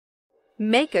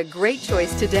Make a great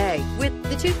choice today with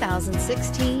the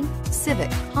 2016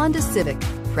 Honda Civic.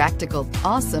 Practical,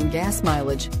 awesome gas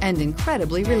mileage, and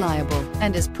incredibly reliable,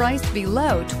 and is priced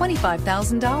below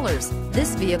 $25,000.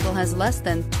 This vehicle has less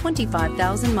than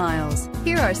 25,000 miles.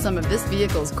 Here are some of this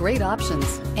vehicle's great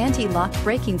options: anti-lock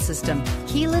braking system,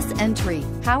 keyless entry,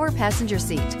 power passenger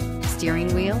seat,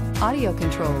 steering wheel audio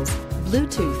controls,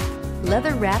 Bluetooth,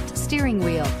 leather-wrapped steering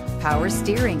wheel, power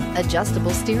steering,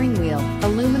 adjustable steering wheel,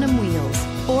 aluminum wheels,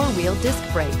 four-wheel disc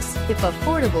brakes. If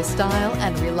affordable style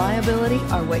and reliability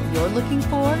are what you're looking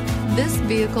for, this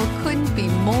vehicle couldn't be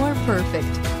more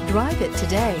perfect. Drive it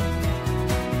today.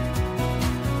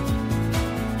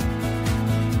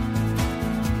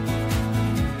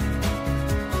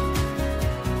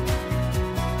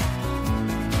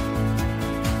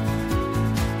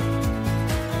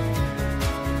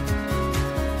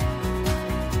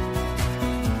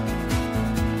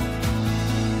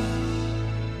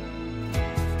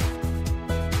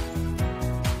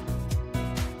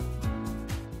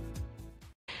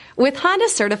 With Honda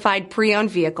certified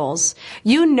pre-owned vehicles,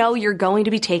 you know you're going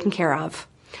to be taken care of.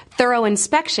 Thorough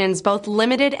inspections, both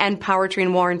limited and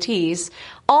powertrain warranties,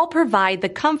 all provide the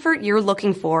comfort you're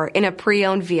looking for in a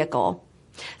pre-owned vehicle.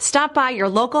 Stop by your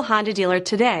local Honda dealer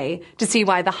today to see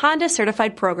why the Honda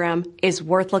certified program is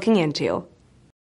worth looking into.